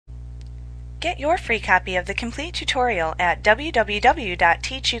Get your free copy of the complete tutorial at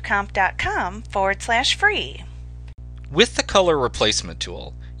www.teachucomp.com/free. With the color replacement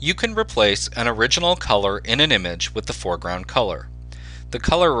tool, you can replace an original color in an image with the foreground color. The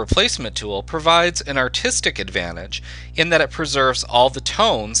color replacement tool provides an artistic advantage in that it preserves all the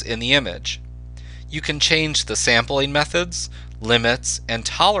tones in the image. You can change the sampling methods, limits, and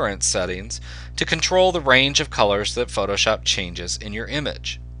tolerance settings to control the range of colors that Photoshop changes in your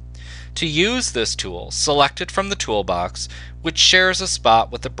image. To use this tool, select it from the toolbox, which shares a spot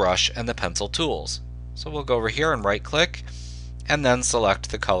with the brush and the pencil tools. So we'll go over here and right-click, and then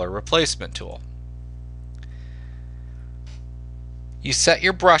select the color replacement tool. You set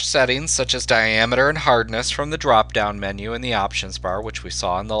your brush settings such as diameter and hardness from the drop-down menu in the options bar, which we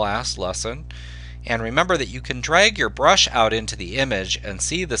saw in the last lesson. And remember that you can drag your brush out into the image and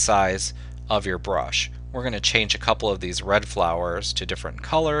see the size of your brush. We're going to change a couple of these red flowers to different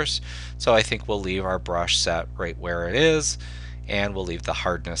colors, so I think we'll leave our brush set right where it is, and we'll leave the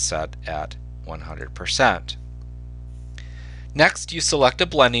hardness set at 100%. Next, you select a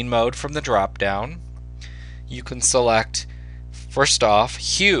blending mode from the drop-down. You can select first off,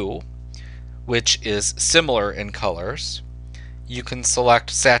 hue, which is similar in colors. You can select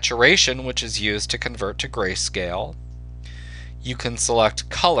saturation, which is used to convert to grayscale. You can select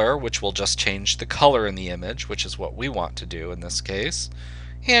color, which will just change the color in the image, which is what we want to do in this case.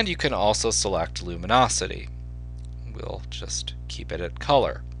 And you can also select luminosity. We'll just keep it at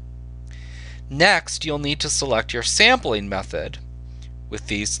color. Next, you'll need to select your sampling method with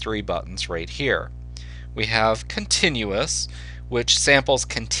these three buttons right here. We have continuous, which samples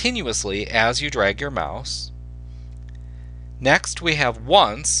continuously as you drag your mouse. Next we have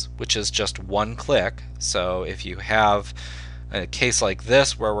once, which is just one click. So if you have a case like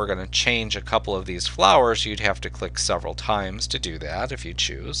this where we're going to change a couple of these flowers, you'd have to click several times to do that if you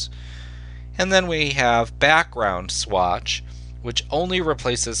choose. And then we have background swatch, which only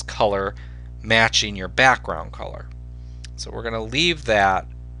replaces color matching your background color. So we're going to leave that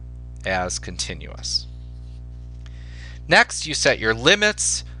as continuous. Next, you set your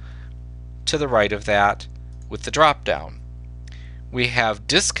limits to the right of that with the drop-down. We have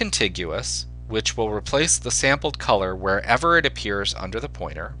discontiguous, which will replace the sampled color wherever it appears under the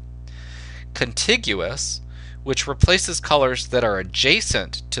pointer. Contiguous, which replaces colors that are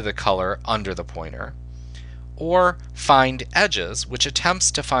adjacent to the color under the pointer. Or find edges, which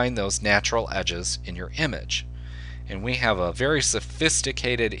attempts to find those natural edges in your image. And we have a very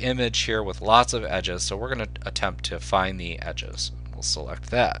sophisticated image here with lots of edges, so we're going to attempt to find the edges. We'll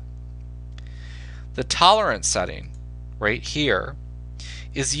select that. The tolerance setting right here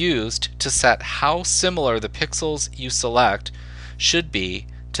is used to set how similar the pixels you select should be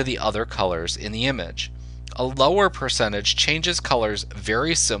to the other colors in the image. A lower percentage changes colors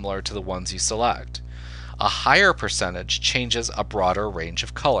very similar to the ones you select. A higher percentage changes a broader range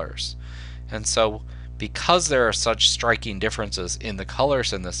of colors. And so because there are such striking differences in the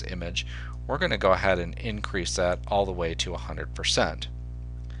colors in this image, we're going to go ahead and increase that all the way to 100%.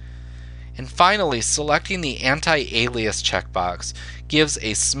 And finally, selecting the anti-alias checkbox gives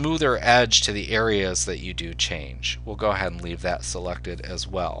a smoother edge to the areas that you do change. We'll go ahead and leave that selected as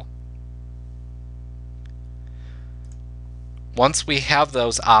well. Once we have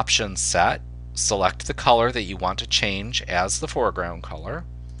those options set, select the color that you want to change as the foreground color.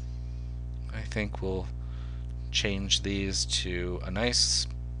 I think we'll change these to a nice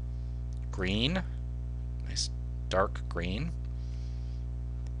green, nice dark green,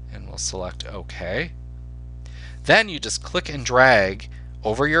 and we'll select OK. Then you just click and drag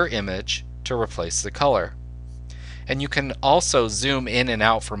over your image to replace the color. And you can also zoom in and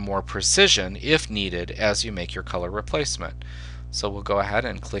out for more precision if needed as you make your color replacement. So we'll go ahead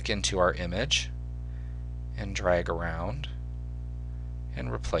and click into our image and drag around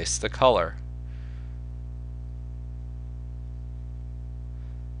and replace the color.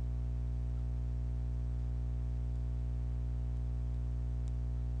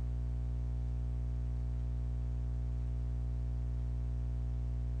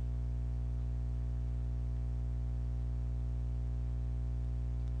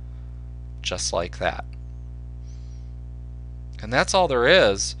 Just like that. And that's all there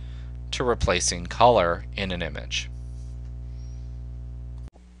is to replacing color in an image.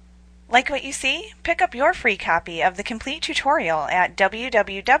 Like what you see? Pick up your free copy of the complete tutorial at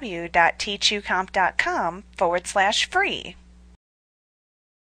www.teachucomp.com/free.